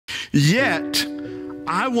Yet,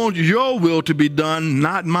 I want your will to be done,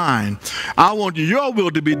 not mine. I want your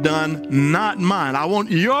will to be done, not mine. I want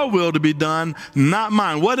your will to be done, not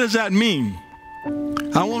mine. What does that mean?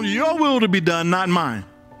 I want your will to be done, not mine.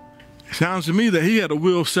 It sounds to me that he had a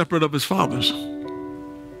will separate of his Father's,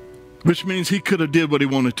 which means he could have did what he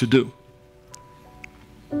wanted to do.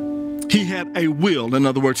 He had a will. In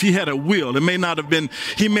other words, he had a will. It may not have been,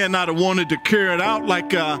 he may not have wanted to carry it out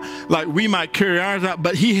like we might carry ours out,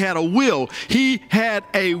 but he had a will. He had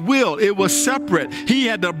a will. It was separate. He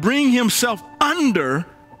had to bring himself under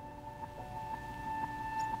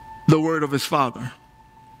the word of his Father.